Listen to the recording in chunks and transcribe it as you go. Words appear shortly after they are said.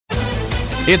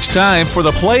It's time for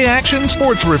the Play Action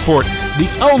Sports Report,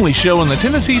 the only show in the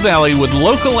Tennessee Valley with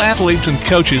local athletes and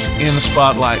coaches in the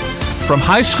spotlight. From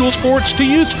high school sports to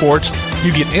youth sports,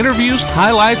 you get interviews,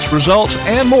 highlights, results,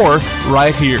 and more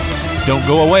right here. Don't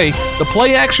go away. The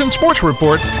Play Action Sports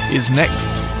Report is next.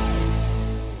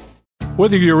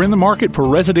 Whether you're in the market for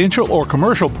residential or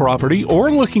commercial property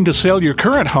or looking to sell your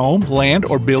current home, land,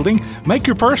 or building, make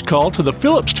your first call to the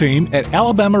Phillips team at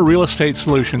Alabama Real Estate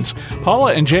Solutions.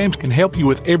 Paula and James can help you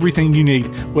with everything you need,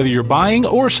 whether you're buying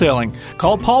or selling.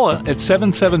 Call Paula at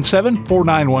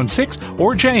 777-4916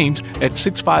 or James at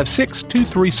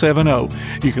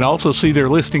 656-2370. You can also see their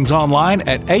listings online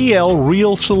at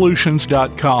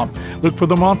alrealsolutions.com. Look for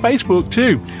them on Facebook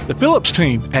too. The Phillips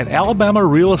team at Alabama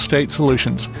Real Estate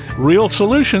Solutions. Real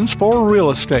solutions for real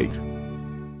estate.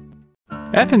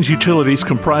 Athens Utilities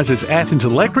comprises Athens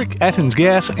Electric, Athens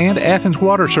Gas, and Athens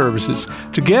Water Services.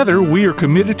 Together, we are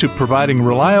committed to providing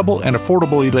reliable and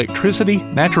affordable electricity,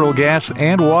 natural gas,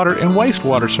 and water and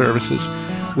wastewater services.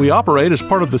 We operate as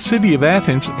part of the City of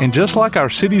Athens, and just like our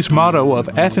city's motto of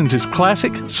Athens is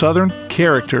classic Southern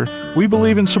character, we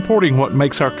believe in supporting what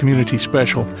makes our community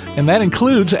special, and that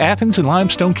includes Athens and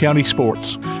Limestone County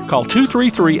sports. Call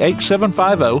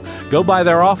 233-8750, go by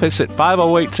their office at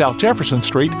 508 South Jefferson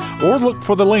Street, or look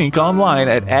for the link online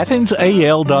at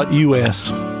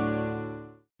athensal.us.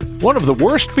 One of the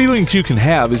worst feelings you can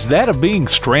have is that of being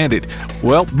stranded.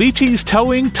 Well, BT's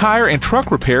Towing, Tire, and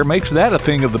Truck Repair makes that a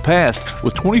thing of the past,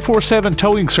 with 24/7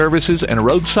 towing services and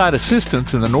roadside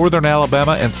assistance in the northern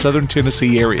Alabama and southern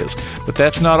Tennessee areas. But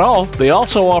that's not all. They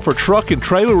also offer truck and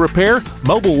trailer repair,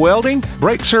 mobile welding,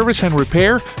 brake service and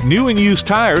repair, new and used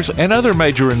tires, and other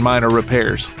major and minor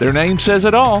repairs. Their name says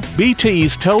it all,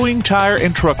 BT's Towing, Tire,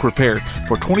 and Truck Repair.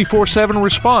 For 24/7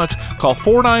 response, call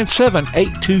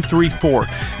 497-8234.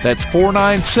 That's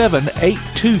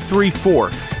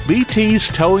 497-8234. BT's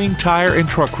Towing, Tire, and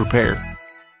Truck Repair.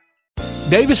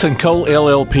 Davis & Cole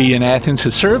LLP in Athens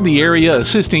has served the area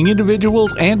assisting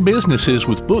individuals and businesses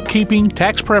with bookkeeping,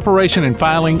 tax preparation and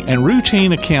filing, and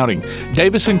routine accounting.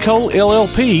 Davis & Cole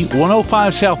LLP,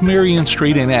 105 South Marion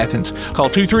Street in Athens. Call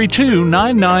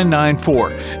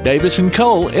 232-9994. Davis &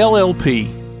 Cole LLP.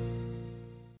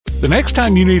 The next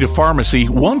time you need a pharmacy,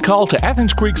 one call to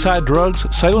Athens Creekside Drugs,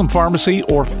 Salem Pharmacy,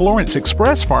 or Florence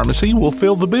Express Pharmacy will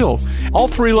fill the bill. All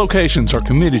three locations are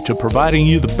committed to providing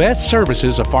you the best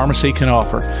services a pharmacy can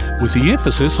offer, with the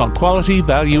emphasis on quality,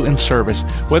 value, and service.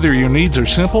 Whether your needs are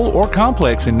simple or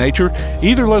complex in nature,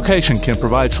 either location can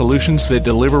provide solutions that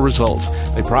deliver results.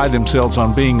 They pride themselves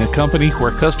on being a company where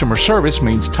customer service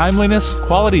means timeliness,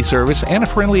 quality service, and a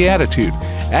friendly attitude.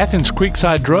 Athens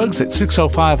Creekside Drugs at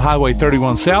 605 Highway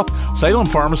 31 South, Salem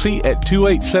Pharmacy at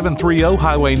 28730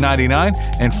 Highway 99,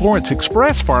 and Florence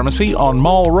Express Pharmacy on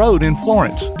Mall Road in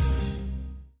Florence.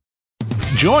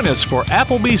 Join us for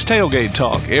Applebee's Tailgate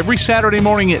Talk every Saturday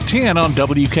morning at 10 on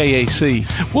WKAC.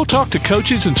 We'll talk to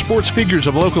coaches and sports figures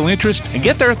of local interest and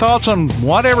get their thoughts on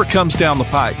whatever comes down the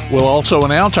pike. We'll also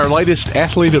announce our latest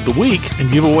Athlete of the Week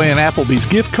and give away an Applebee's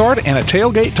gift card and a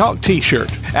Tailgate Talk t-shirt.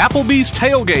 Applebee's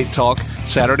Tailgate Talk,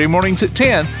 Saturday mornings at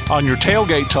 10 on your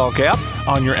Tailgate Talk app,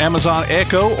 on your Amazon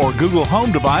Echo or Google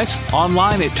Home device,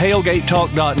 online at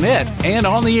tailgatetalk.net, and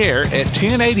on the air at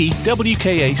 1080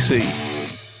 WKAC.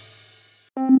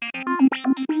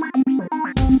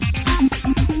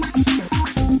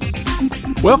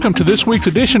 Welcome to this week's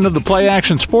edition of the Play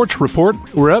Action Sports Report.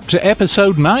 We're up to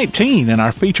episode 19, and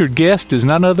our featured guest is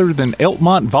none other than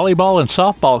Elkmont volleyball and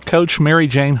softball coach Mary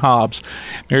Jane Hobbs.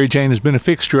 Mary Jane has been a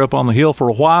fixture up on the hill for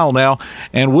a while now,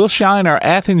 and we'll shine our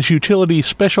Athens Utilities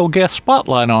special guest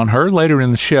spotlight on her later in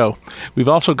the show. We've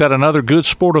also got another good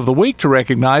sport of the week to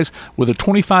recognize with a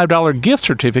 $25 gift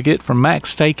certificate from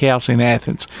Max Steakhouse in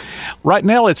Athens. Right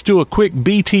now, let's do a quick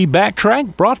BT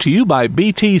backtrack brought to you by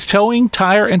BT's Towing,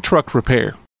 Tire, and Truck Repair.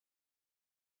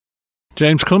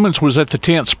 James Clemens was at the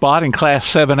 10th spot in Class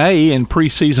 7A in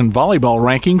preseason volleyball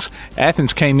rankings.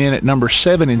 Athens came in at number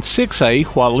 7 in 6A,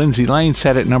 while Lindsay Lane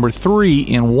sat at number 3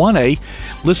 in 1A.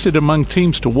 Listed among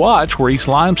teams to watch were East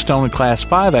Limestone in Class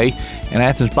 5A and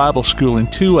Athens Bible School in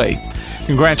 2A.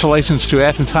 Congratulations to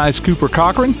Athens High's Cooper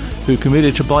Cochran, who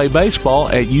committed to play baseball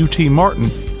at UT Martin.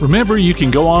 Remember, you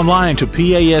can go online to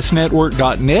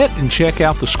pasnetwork.net and check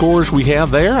out the scores we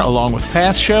have there, along with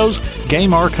past shows,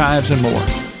 game archives, and more.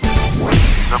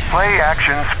 The Play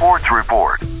Action Sports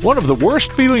Report. One of the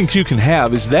worst feelings you can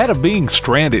have is that of being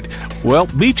stranded. Well,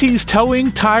 BT's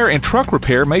Towing, Tire, and Truck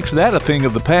Repair makes that a thing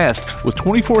of the past, with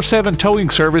 24/7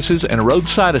 towing services and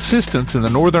roadside assistance in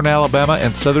the northern Alabama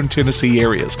and southern Tennessee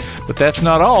areas. But that's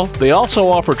not all. They also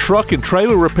offer truck and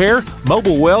trailer repair,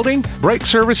 mobile welding, brake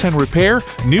service and repair,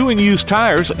 new and used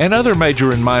tires, and other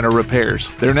major and minor repairs.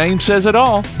 Their name says it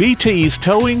all, BT's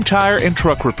Towing, Tire, and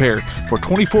Truck Repair. For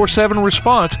 24/7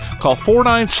 response, call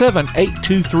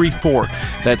 497-8234.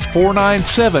 That's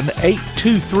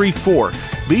 497-8234.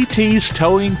 BT's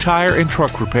Towing, Tire, and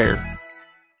Truck Repair.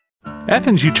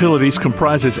 Athens Utilities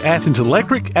comprises Athens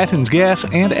Electric, Athens Gas,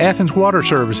 and Athens Water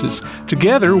Services.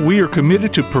 Together, we are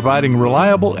committed to providing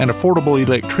reliable and affordable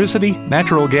electricity,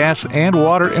 natural gas, and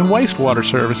water and wastewater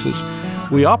services.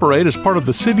 We operate as part of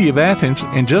the City of Athens,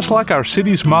 and just like our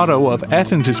city's motto of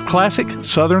Athens is classic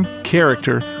Southern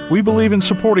character, we believe in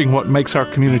supporting what makes our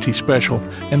community special,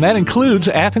 and that includes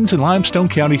Athens and Limestone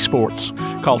County sports.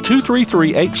 Call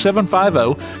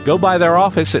 233-8750, go by their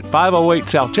office at 508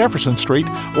 South Jefferson Street,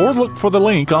 or look for the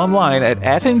link online at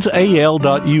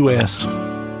athensal.us.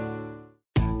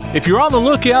 If you're on the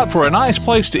lookout for a nice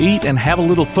place to eat and have a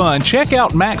little fun, check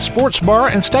out Mac's Sports Bar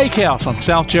and Steakhouse on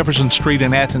South Jefferson Street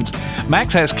in Athens.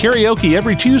 Mac's has karaoke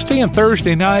every Tuesday and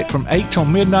Thursday night from 8 till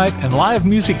midnight and live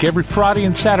music every Friday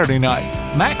and Saturday night.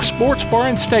 Mac's Sports Bar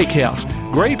and Steakhouse.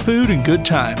 Great food and good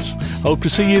times. Hope to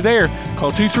see you there.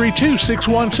 Call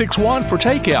 232-6161 for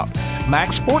takeout.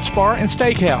 Mac's Sports Bar and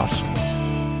Steakhouse.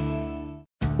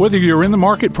 Whether you're in the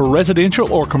market for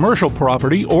residential or commercial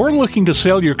property or looking to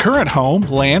sell your current home,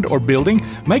 land, or building,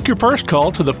 make your first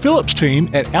call to the Phillips team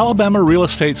at Alabama Real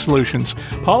Estate Solutions.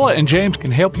 Paula and James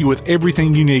can help you with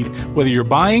everything you need, whether you're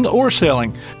buying or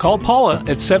selling. Call Paula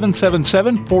at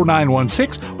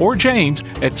 777-4916 or James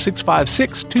at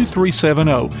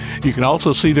 656-2370. You can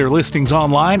also see their listings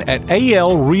online at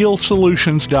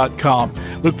alrealsolutions.com.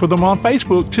 Look for them on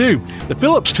Facebook, too. The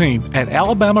Phillips team at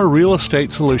Alabama Real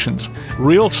Estate Solutions.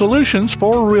 Real solutions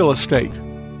for real estate.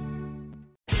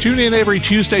 Tune in every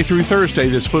Tuesday through Thursday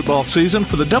this football season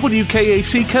for the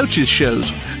WKAC Coaches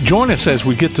Shows. Join us as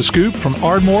we get the scoop from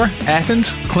Ardmore,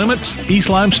 Athens, Clements, East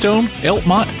Limestone,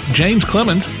 Elkmont, James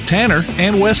Clemens, Tanner,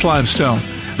 and West Limestone.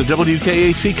 The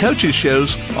WKAC Coaches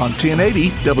Shows on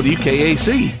 1080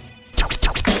 WKAC.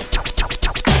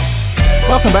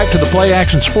 Welcome back to the Play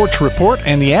Action Sports Report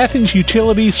and the Athens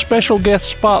Utilities Special Guest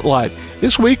Spotlight.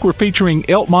 This week we're featuring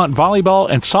Elkmont volleyball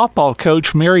and softball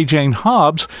coach Mary Jane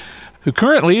Hobbs, who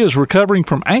currently is recovering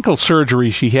from ankle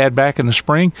surgery she had back in the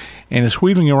spring and is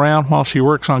wheeling around while she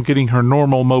works on getting her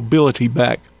normal mobility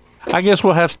back. I guess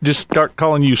we'll have to just start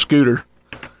calling you Scooter.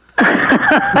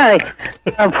 Hey,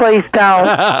 please don't.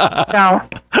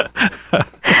 Don't.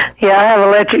 Yeah, I have an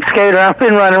electric scooter. I've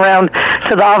been running around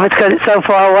to the office because it's so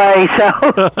far away. So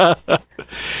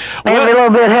maybe a little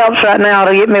bit helps right now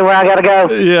to get me where I got to go.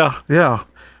 Yeah.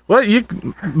 Well,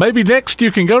 maybe next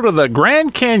you can go to the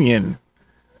Grand Canyon.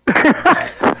 Hey,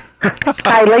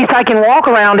 at least I can walk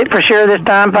around it for sure this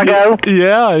time if I go.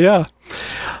 Yeah.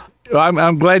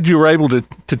 I'm glad you were able to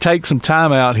take some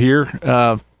time out here,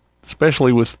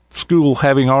 especially with school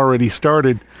having already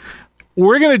started.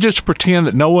 We're going to just pretend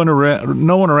that no one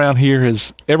around here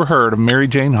has ever heard of Mary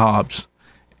Jane Hobbs,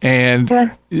 and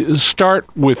start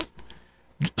with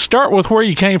where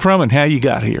you came from and how you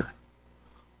got here.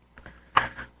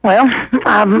 Well,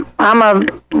 I'm a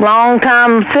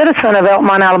long-time citizen of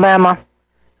Elkmont, Alabama.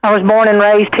 I was born and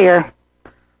raised here.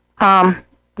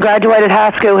 Graduated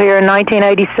high school here in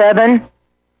 1987.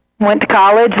 Went to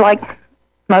college like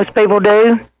most people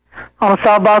do on a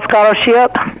softball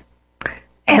scholarship,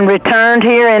 and returned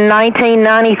here in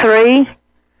 1993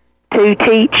 to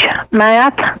teach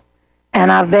math, and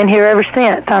I've been here ever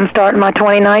since. I'm starting my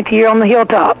 29th year on the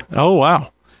Hilltop. Oh, wow.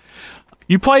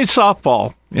 You played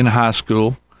softball in high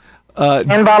school.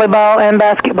 And volleyball and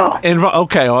basketball.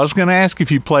 Okay, I was going to ask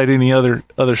if you played any other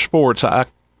sports.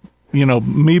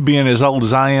 Me being as old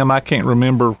as I am, I can't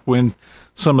remember when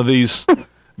some of these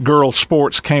girl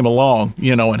sports came along,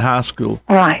 in high school.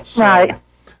 Right.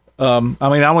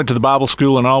 I went to the Bible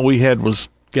school, and all we had was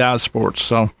guys' sports.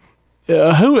 So,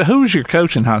 who was your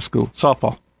coach in high school,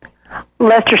 softball?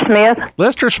 Lester Smith.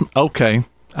 Okay,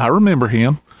 I remember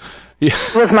him. Yeah.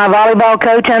 He was my volleyball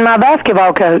coach and my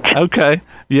basketball coach. Okay,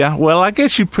 yeah. Well, I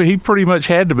guess he pretty much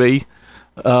had to be,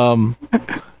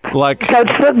 like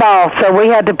coach football. So we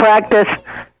had to practice.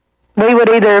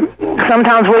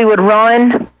 Sometimes we would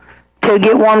run to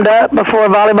get warmed up before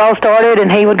volleyball started,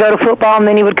 and he would go to football, and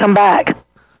then he would come back.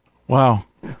 Wow.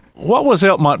 What was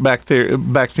Elkmont back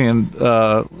then? We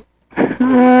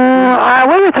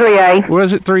were 3A.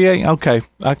 Was it 3A? Okay.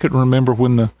 I couldn't remember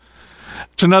when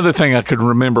It's another thing I could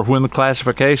remember when the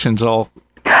classifications all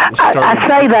started. I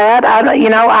say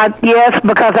that, yes,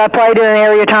 because I played in an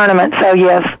area tournament, so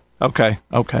yes. Okay.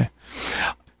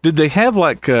 Did they have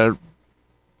like a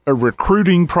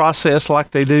recruiting process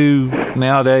like they do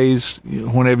nowadays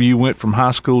whenever you went from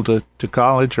high school to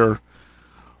college, or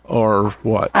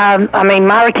what?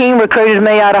 Myra King recruited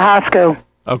me out of high school.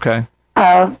 Okay.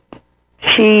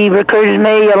 She recruited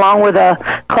me along with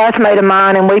a classmate of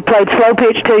mine, and we played slow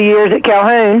pitch 2 years at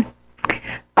Calhoun.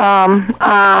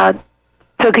 I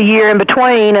took a year in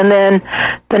between, and then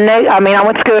I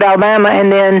went to school at Alabama,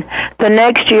 and then the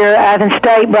next year Athens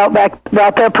State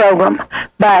brought their program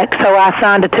back, so I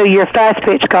signed a 2-year fast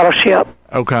pitch scholarship.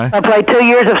 Okay. I played 2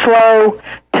 years of slow,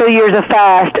 2 years of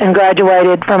fast, and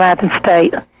graduated from Athens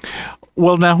State.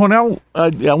 Well, now, when I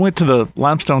went to the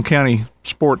Limestone County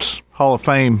Sports Hall of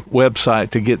Fame website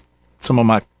to get some of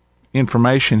my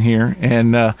information here,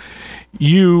 and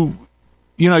you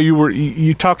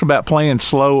talked about playing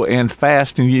slow and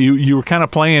fast, and you were kind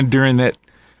of playing during that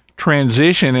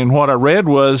transition, and what I read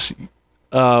was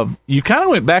you kind of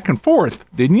went back and forth,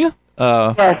 didn't you?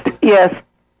 Yes.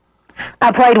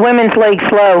 I played women's league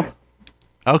slow.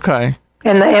 Okay.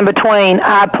 In between,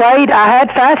 I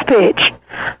had fast pitch.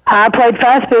 I played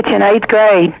fast pitch in 8th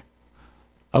grade.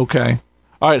 Okay.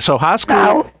 All right, so high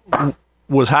school,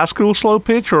 was high school slow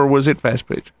pitch, or was it fast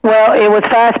pitch? Well, it was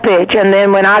fast pitch, and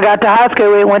then when I got to high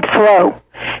school, it went slow.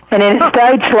 And then it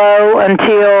stayed slow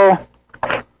until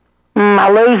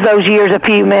I lose those years a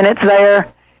few minutes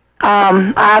there.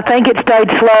 I think it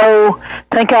stayed slow.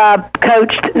 I think I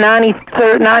coached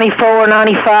 94,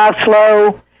 95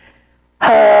 slow.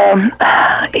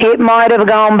 It might have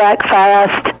gone back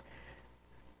fast.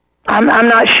 I'm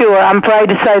not sure. I'm afraid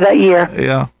to say that year.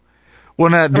 Yeah.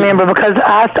 When I remember, because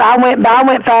I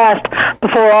went fast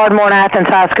before Ardmore and Athens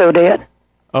High School did.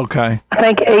 Okay. I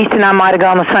think East and I might have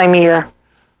gone the same year.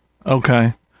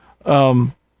 Okay.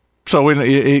 So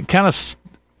it kind of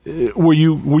were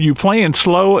you playing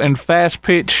slow and fast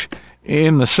pitch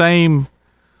in the same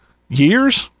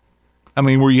years? I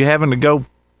mean, were you having to go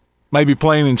maybe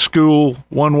playing in school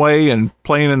one way and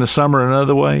playing in the summer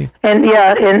another way? And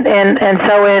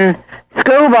so in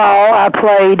school ball I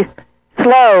played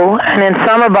slow, and in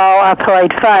summer ball I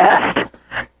played fast.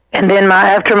 And then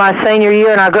after my senior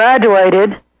year and I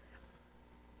graduated,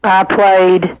 I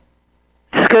played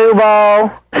school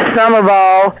ball, summer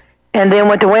ball, and then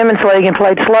went to women's league and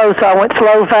played slow. So I went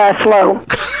slow, fast, slow.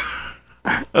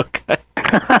 Okay.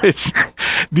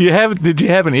 Did you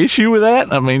have an issue with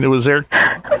that? I mean, was there?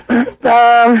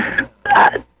 No.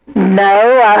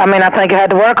 I think I had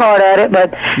to work hard at it,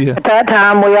 but at that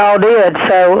time we all did.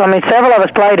 So several of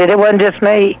us played it. It wasn't just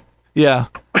me. Yeah.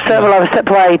 Several of us that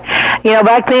played.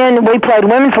 Back then we played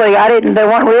women's league. There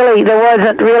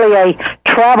wasn't really a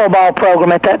travel ball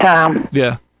program at that time.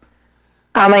 Yeah.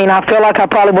 I feel like I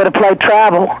probably would have played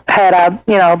travel had I,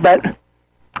 but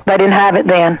they didn't have it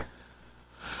then.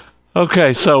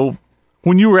 Okay, so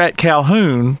when you were at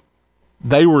Calhoun,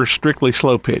 they were strictly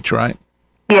slow pitch, right?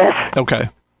 Yes. Okay.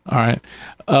 All right.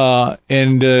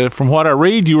 And from what I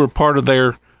read, you were part of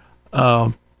their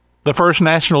the first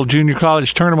national junior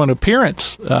college tournament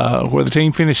appearance where the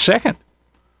team finished second.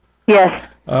 Yes.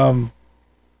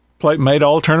 Made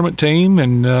all tournament team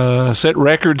and set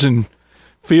records in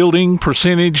fielding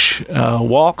percentage,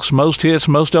 walks, most hits,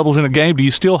 most doubles in a game. Do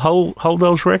you still hold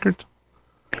those records?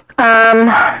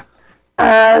 I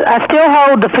still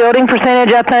hold the fielding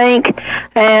percentage, I think,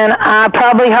 and I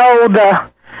probably hold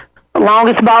the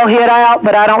longest ball hit out,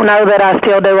 but I don't know that I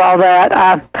still do all that.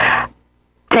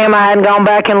 Tim, I hadn't gone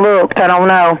back and looked. I don't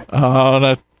know.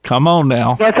 Oh, come on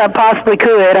now. Yes, I possibly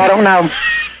could. I don't know.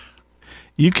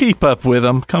 You keep up with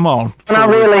them. Come on. Not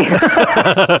really.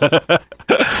 I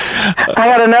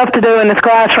got enough to do in this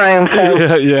classroom.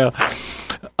 So. Yeah.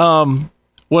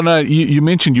 When you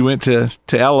mentioned you went to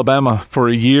Alabama for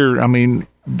a year,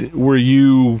 were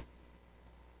you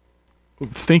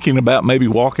thinking about maybe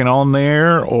walking on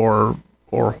there, or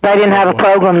they didn't have a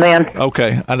program then?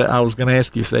 Okay, I was going to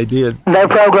ask you if they did. Their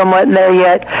program wasn't there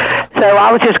yet, so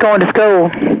I was just going to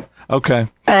school. Okay.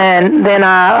 And then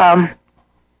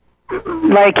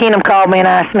Larry Keenum called me and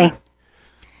asked me,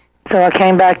 so I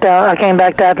came back to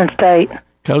Athens State.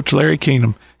 Coach Larry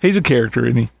Keenum, he's a character,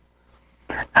 isn't he?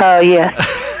 Yeah.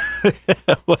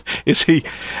 Is he?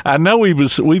 I know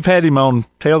we've had him on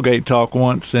Tailgate Talk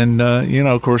once, and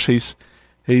of course he's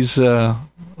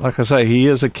like I say, he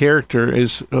is a character.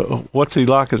 What's he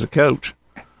like as a coach?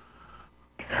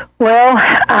 Well,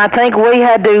 I think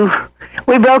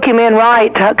we broke him in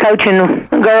right coaching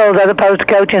girls as opposed to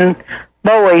coaching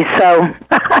boys. So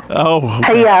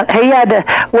he had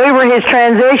to. We were his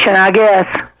transition, I guess.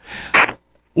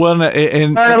 Well,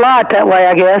 and learn a lot that way,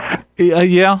 I guess.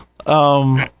 Yeah.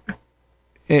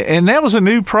 And that was a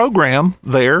new program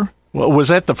there. Was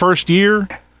that the first year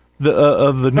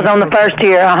of the? It was on the first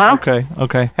year.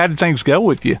 Okay. How did things go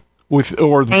with you, with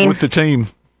the team?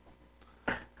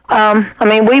 I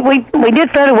mean, we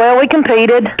did fairly well. We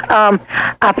competed.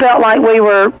 I felt like we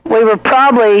were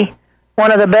probably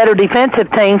one of the better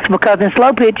defensive teams because in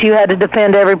slow pitch you had to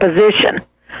defend every position.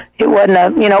 It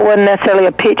wasn't necessarily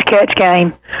a pitch catch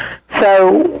game.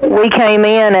 So we came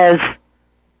in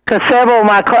because several of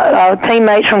my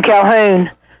teammates from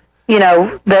Calhoun,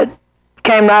 that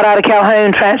came right out of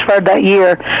Calhoun, transferred that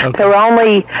year. Okay. There were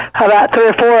only about 3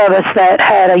 or 4 of us that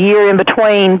had a year in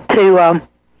between to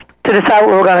decide what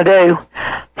we were going to do.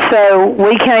 So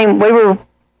we were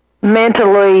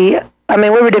we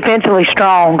were defensively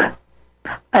strong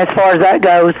as far as that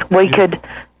goes. We could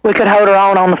hold our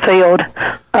own on the field.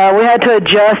 We had to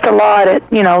adjust a lot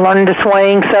at, learning to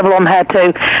swing. Several of them had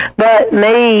to. But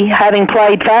me, having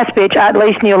played fast pitch, I at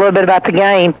least knew a little bit about the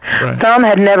game. Right. Some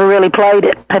had never really played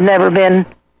it, had never been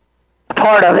a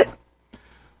part of it.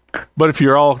 But if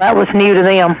you're all... That was new to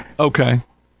them. Okay.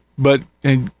 But...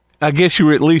 I guess you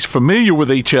were at least familiar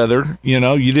with each other. You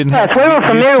didn't have. Yes, we were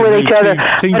familiar with each other.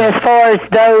 But as far as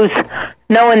those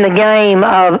knowing the game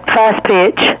of fast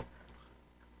pitch,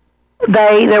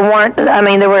 there weren't. I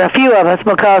mean, there were a few of us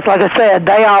because, like I said,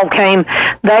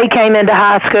 they came into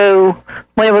high school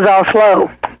when it was all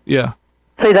slow. Yeah.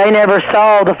 See, they never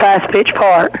saw the fast pitch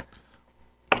part.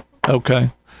 Okay.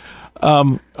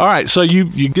 All right. So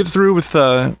you get through with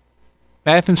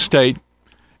Athens State.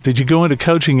 Did you go into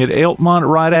coaching at Elkmont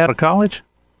right out of college?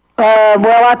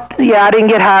 I didn't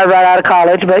get hired right out of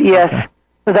college, but yes. Okay.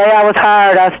 The day I was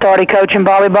hired, I started coaching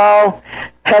volleyball,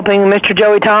 helping Mr.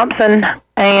 Joey Thompson,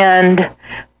 and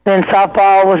then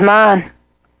softball was mine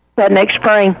that next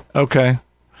spring. Okay.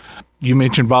 You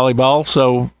mentioned volleyball,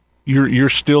 so you're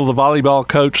still the volleyball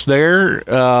coach there?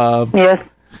 Yes.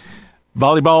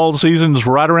 Volleyball season's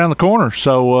right around the corner,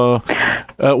 so,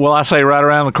 I say right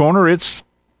around the corner, it's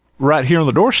right here on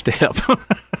the doorstep.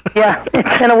 Yeah,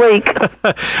 it's in a week.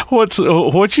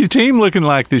 What's your team looking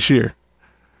like this year?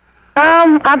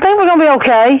 I think we're gonna be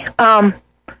okay.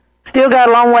 Still got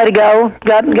a long way to go.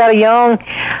 Got a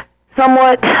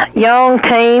somewhat young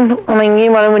team. I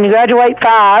mean, when you graduate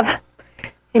 5,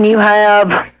 and you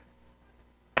have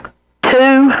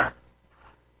 2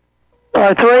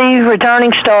 or 3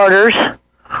 returning starters,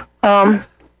 and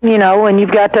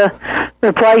you've got to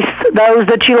replace those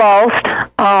that you lost.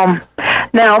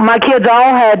 Now, my kids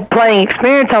all had playing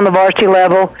experience on the varsity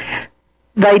level.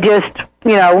 They just,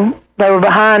 they were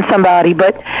behind somebody.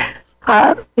 But,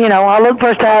 I look for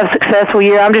us to have a successful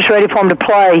year. I'm just ready for them to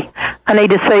play. I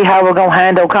need to see how we're going to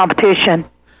handle competition.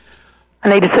 I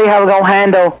need to see how we're going to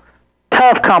handle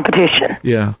tough competition.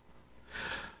 Yeah.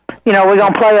 We're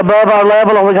going to play above our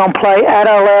level or we're going to play at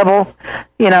our level.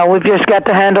 We've just got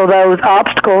to handle those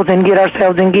obstacles and get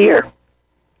ourselves in gear.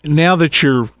 Now that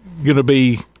you're going to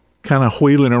be kind of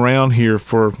wheeling around here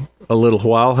for a little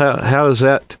while, how is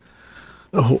that,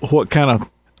 what kind of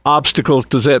obstacles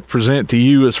does that present to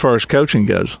you as far as coaching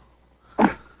goes?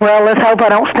 Well, let's hope I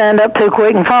don't stand up too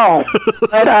quick and fall.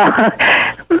 But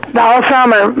all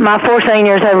summer, my 4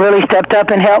 seniors have really stepped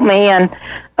up and helped me, and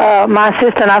my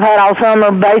assistant I've had all summer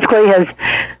basically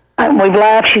we've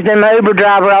laughed. She's been my Uber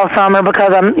driver all summer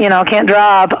because I can't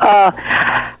drive.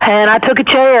 And I took a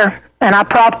chair and I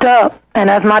propped up. And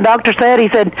as my doctor said, he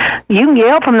said, "You can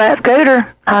yell from that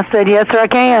scooter." I said, "Yes, sir, I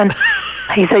can."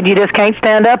 He said, "You just can't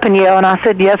stand up and yell." And I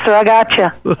said, "Yes, sir, I got you."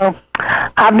 So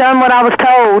I've done what I was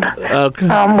told. Okay.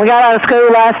 We got out of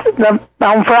school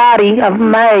on Friday of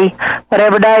May,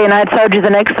 whatever day, and I had surgery the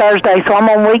next Thursday. So I'm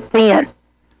on week 10.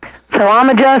 So I'm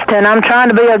adjusting. I'm trying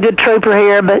to be a good trooper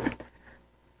here, but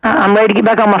I'm ready to get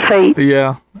back on my feet.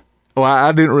 Yeah. Well,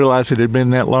 I didn't realize it had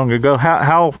been that long ago.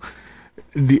 How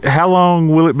long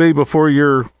will it be before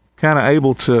you're kind of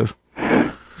able to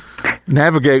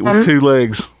navigate with 2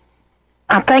 legs?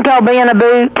 I think I'll be in a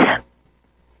boot.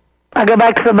 I go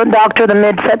back to the doctor the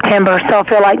mid-September, so I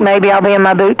feel like maybe I'll be in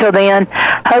my boot till then.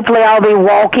 Hopefully I'll be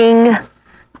walking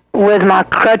with my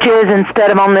crutches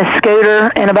instead of on this scooter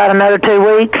in about another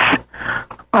 2 weeks.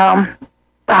 I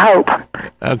hope.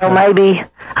 Okay. So maybe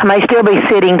I may still be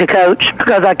sitting to coach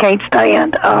because I can't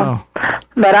stand.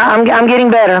 But I'm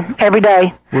getting better every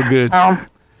day. We're good. So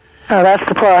that's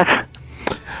the plus.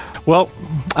 Well,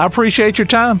 I appreciate your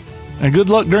time, and good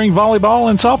luck during volleyball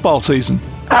and softball season.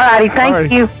 All righty.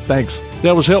 Thank you. Thanks.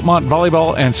 That was Elkmont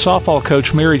volleyball and softball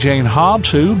coach Mary Jane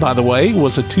Hobbs, who, by the way,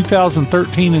 was a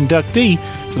 2013 inductee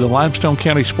to the Limestone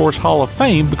County Sports Hall of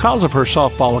Fame because of her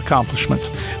softball accomplishments.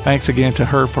 Thanks again to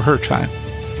her for her time.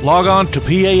 Log on to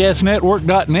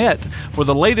PASnetwork.net for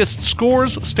the latest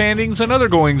scores, standings, and other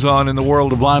goings-on in the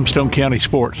world of Limestone County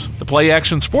sports. The Play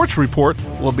Action Sports Report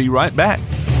will be right back.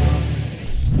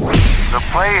 The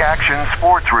Play Action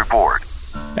Sports Report.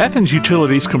 Athens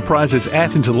Utilities comprises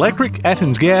Athens Electric,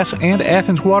 Athens Gas, and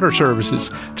Athens Water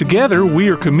Services. Together, we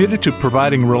are committed to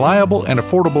providing reliable and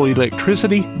affordable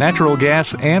electricity, natural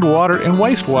gas, and water and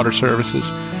wastewater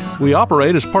services. We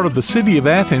operate as part of the City of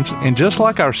Athens, and just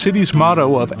like our city's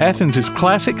motto of Athens is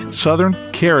classic Southern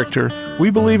character, we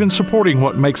believe in supporting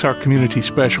what makes our community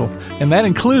special, and that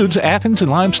includes Athens and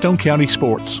Limestone County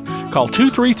sports. Call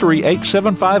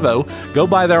 233-8750, go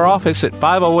by their office at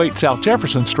 508 South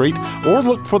Jefferson Street, or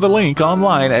look for the link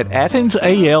online at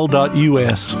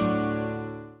athensal.us.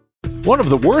 One of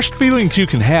the worst feelings you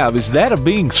can have is that of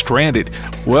being stranded.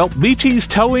 Well, BT's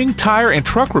Towing, Tire, and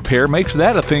Truck Repair makes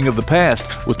that a thing of the past,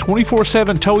 with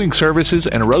 24/7 towing services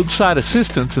and roadside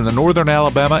assistance in the northern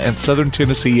Alabama and southern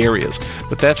Tennessee areas.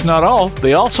 But that's not all.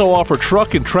 They also offer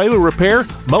truck and trailer repair,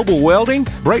 mobile welding,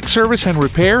 brake service and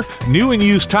repair, new and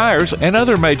used tires, and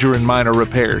other major and minor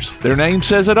repairs. Their name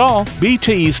says it all,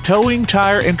 BT's Towing,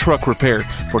 Tire, and Truck Repair.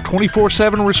 For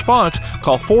 24/7 response,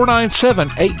 call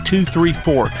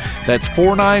 497-8234. That's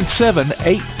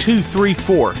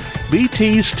 497-8234.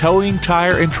 BT's Towing,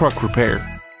 Tire, and Truck Repair.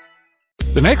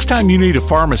 The next time you need a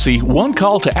pharmacy, one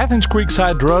call to Athens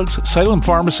Creekside Drugs, Salem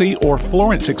Pharmacy, or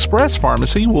Florence Express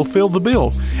Pharmacy will fill the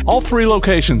bill. All three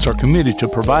locations are committed to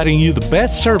providing you the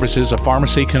best services a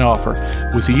pharmacy can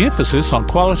offer, with the emphasis on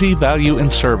quality, value,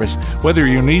 and service. Whether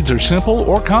your needs are simple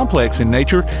or complex in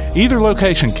nature, either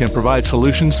location can provide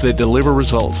solutions that deliver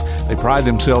results. They pride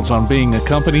themselves on being a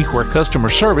company where customer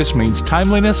service means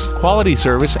timeliness, quality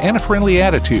service, and a friendly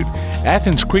attitude.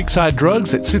 Athens Creekside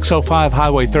Drugs at 605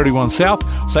 Highway 31 South,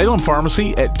 Salem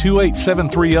Pharmacy at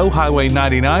 28730 Highway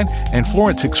 99, and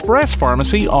Florence Express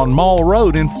Pharmacy on Mall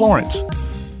Road in Florence.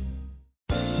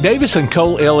 Davis &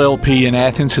 Cole LLP in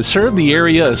Athens has served the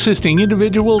area assisting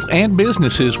individuals and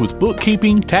businesses with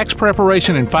bookkeeping, tax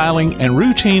preparation and filing, and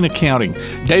routine accounting.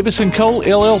 Davis & Cole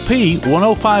LLP,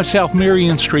 105 South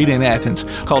Marion Street in Athens.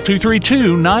 Call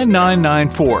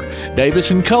 232-9994.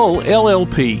 Davis & Cole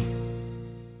LLP.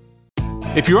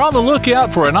 If you're on the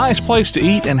lookout for a nice place to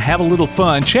eat and have a little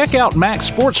fun, check out Max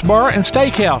Sports Bar and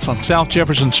Steakhouse on South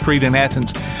Jefferson Street in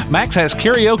Athens. Max has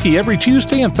karaoke every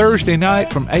Tuesday and Thursday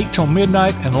night from 8 till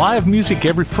midnight and live music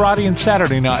every Friday and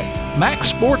Saturday night. Max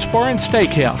Sports Bar and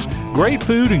Steakhouse. Great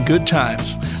food and good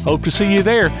times. Hope to see you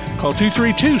there. Call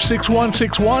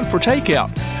 232-6161 for takeout.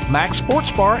 Max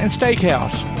Sports Bar and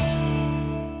Steakhouse.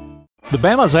 The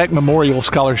Bama Zach Memorial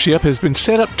Scholarship has been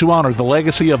set up to honor the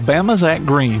legacy of Bama Zach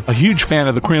Green, a huge fan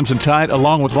of the Crimson Tide,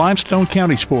 along with Limestone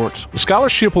County sports. The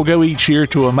scholarship will go each year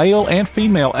to a male and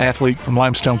female athlete from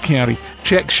Limestone County.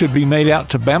 Checks should be made out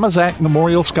to Bama Zach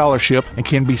Memorial Scholarship and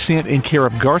can be sent in care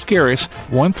of Garth Garris,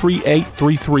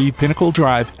 13833 Pinnacle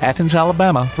Drive, Athens,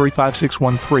 Alabama,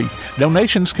 35613.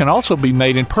 Donations can also be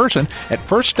made in person at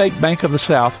First State Bank of the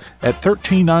South at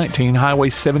 1319 Highway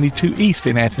 72 East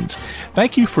in Athens.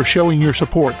 Thank you for showing your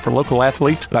support for local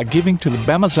athletes by giving to the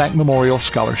Bama Zach Memorial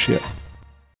Scholarship.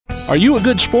 Are you a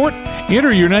good sport?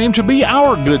 Enter your name to be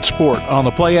our good sport on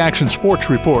the Play Action Sports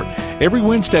Report. Every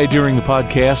Wednesday during the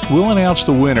podcast, we'll announce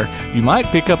the winner. You might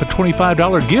pick up a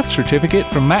 $25 gift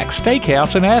certificate from Max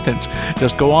Steakhouse in Athens.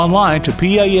 Just go online to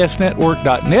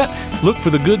PASnetwork.net, look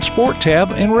for the Good Sport tab,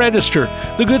 and register.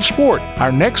 The Good Sport.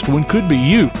 Our next one could be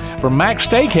you. From Max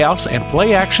Steakhouse and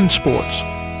Play Action Sports.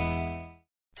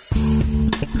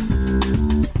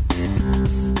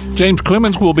 James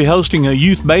Clemens will be hosting a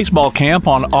youth baseball camp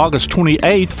on August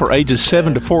 28th for ages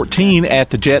 7 to 14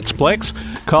 at the Jetsplex.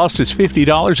 Cost is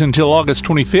 $50 until August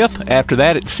 25th. After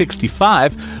that, it's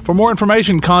 $65. For more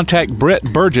information, contact Brett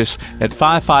Burgess at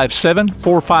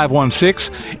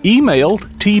 557-4516. Email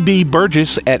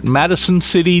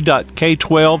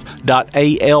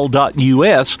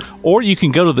tbburgess@madisoncity.k12.al.us, or you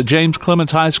can go to the James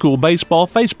Clemens High School Baseball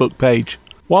Facebook page.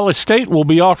 Wallace State will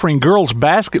be offering girls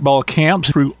basketball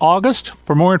camps through August.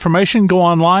 For more information, go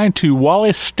online to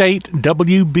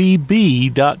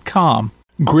wallacestatewbb.com.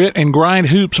 Grit and Grind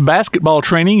Hoops basketball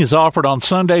training is offered on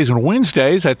Sundays and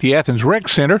Wednesdays at the Athens Rec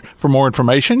Center. For more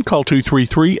information, call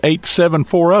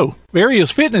 233-8740.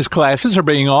 Various fitness classes are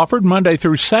being offered Monday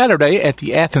through Saturday at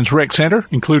the Athens Rec Center,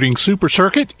 including Super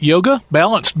Circuit, yoga,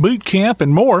 balanced boot camp,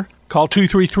 and more. Call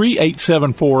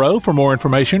 233-8740 for more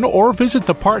information or visit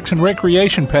the Parks and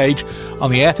Recreation page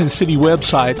on the Athens City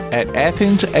website at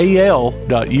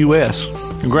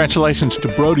athensal.us. Congratulations to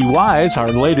Brody Wise,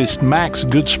 our latest Max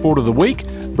Good Sport of the Week.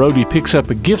 Brody picks up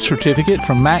a gift certificate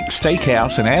from Max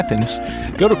Steakhouse in Athens.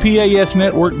 Go to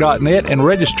PASnetwork.net and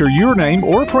register your name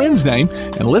or a friend's name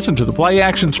and listen to the Play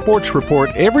Action Sports Report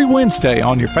every Wednesday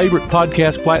on your favorite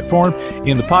podcast platform,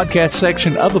 in the podcast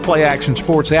section of the Play Action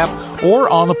Sports app, or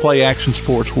on the Play Action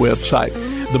Sports website.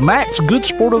 The Max Good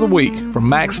Sport of the Week from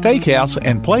Max Steakhouse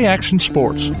and Play Action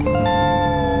Sports. The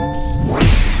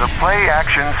Play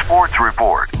Action Sports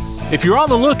Report. If you're on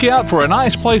the lookout for a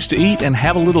nice place to eat and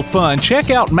have a little fun, check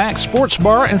out Max Sports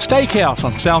Bar and Steakhouse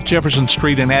on South Jefferson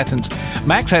Street in Athens.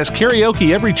 Max has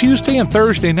karaoke every Tuesday and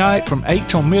Thursday night from 8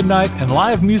 till midnight and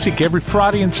live music every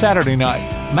Friday and Saturday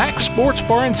night. Max Sports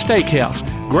Bar and Steakhouse.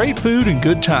 Great food and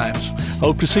good times.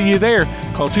 Hope to see you there.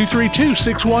 Call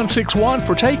 232-6161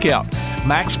 for takeout.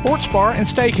 Max Sports Bar and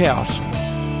Steakhouse.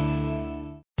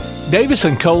 Davis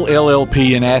 & Cole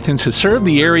LLP in Athens has served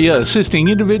the area assisting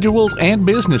individuals and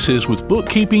businesses with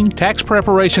bookkeeping, tax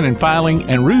preparation and filing,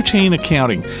 and routine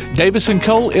accounting. Davis &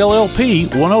 Cole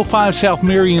LLP, 105 South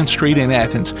Marion Street in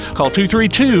Athens. Call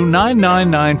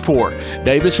 232-9994.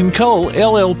 Davis & Cole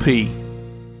LLP.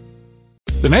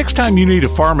 The next time you need a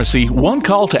pharmacy, one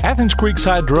call to Athens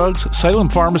Creekside Drugs, Salem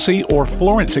Pharmacy, or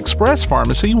Florence Express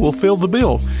Pharmacy will fill the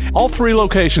bill. All three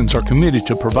locations are committed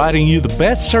to providing you the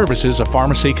best services a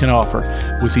pharmacy can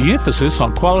offer, with the emphasis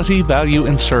on quality, value,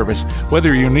 and service.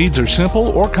 Whether your needs are simple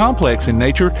or complex in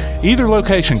nature, either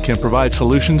location can provide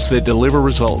solutions that deliver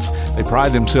results. They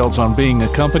pride themselves on being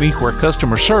a company where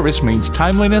customer service means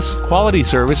timeliness, quality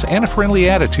service, and a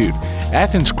friendly attitude.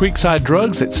 Athens Creekside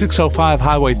Drugs at 605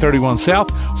 Highway 31 South,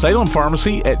 Salem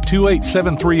Pharmacy at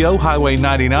 28730 Highway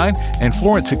 99, and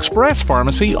Florence Express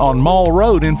Pharmacy on Mall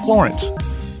Road in Florence.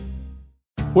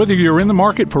 Whether you're in the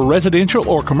market for residential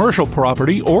or commercial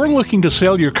property or looking to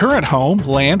sell your current home,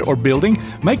 land, or building,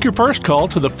 make your first call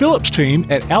to the Phillips team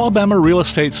at Alabama Real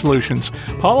Estate Solutions.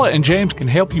 Paula and James can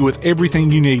help you with everything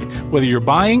you need, whether you're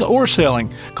buying or selling.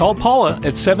 Call Paula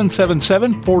at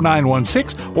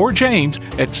 777-4916 or James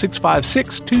at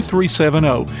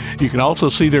 656-2370. You can also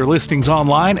see their listings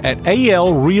online at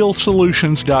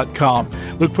alrealsolutions.com.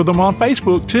 Look for them on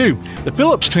Facebook, too. The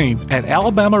Phillips team at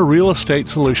Alabama Real Estate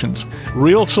Solutions.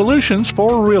 Real solutions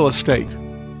for real estate.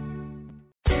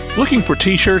 Looking for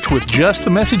t-shirts with just the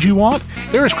message you want?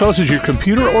 They're as close as your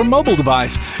computer or mobile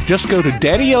device. Just go to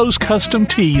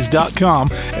daddyoscustomtees.com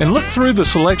and look through the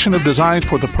selection of designs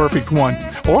for the perfect one.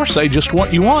 Or say just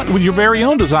what you want with your very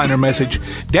own designer message.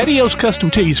 Daddy O's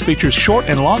Custom Tees features short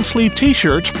and long sleeve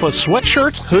t-shirts plus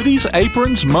sweatshirts, hoodies,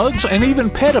 aprons, mugs, and even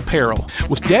pet apparel.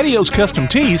 With Daddy O's Custom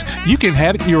Tees, you can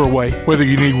have it your way, whether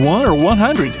you need 1 or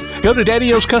 100. Go to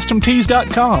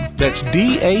daddyoscustomtees.com. That's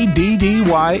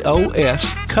DADDYOS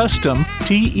Custom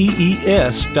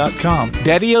TEES.com.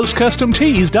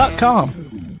 daddyoscustomtees.com.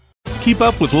 Keep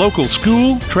up with local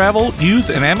school, travel, youth,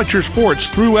 and amateur sports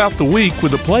throughout the week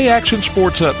with the Play Action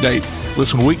Sports Update.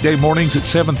 Listen weekday mornings at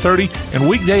 7:30 and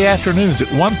weekday afternoons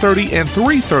at 1:30 and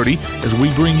 3:30 as we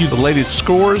bring you the latest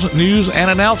scores, news,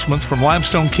 and announcements from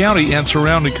Limestone County and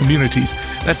surrounding communities.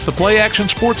 That's the Play Action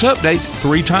Sports Update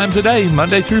 3 times a day,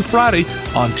 Monday through Friday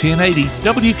on 1080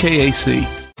 WKAC.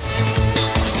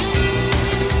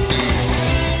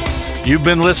 You've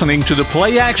been listening to the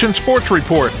Play Action Sports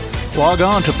Report. Log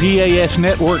on to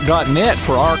PASnetwork.net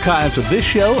for archives of this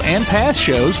show and past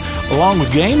shows, along with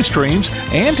game streams,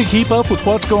 and to keep up with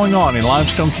what's going on in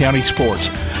Limestone County sports.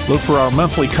 Look for our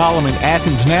monthly column in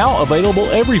Athens Now, available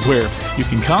everywhere. You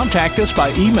can contact us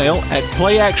by email at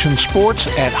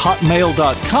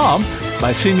playactionsports@hotmail.com,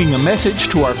 by sending a message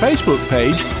to our Facebook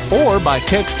page, or by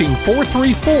texting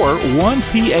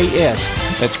 434-1PAS.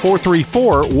 That's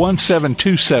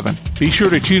 434-1727. Be sure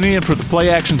to tune in for the Play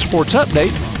Action Sports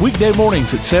Update weekday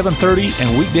mornings at 7:30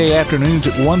 and weekday afternoons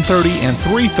at 1:30 and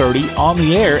 3:30 on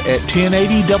the air at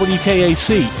 1080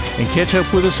 WKAC. And catch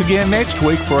up with us again next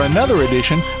week for another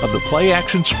edition of the Play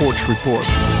Action Sports Report.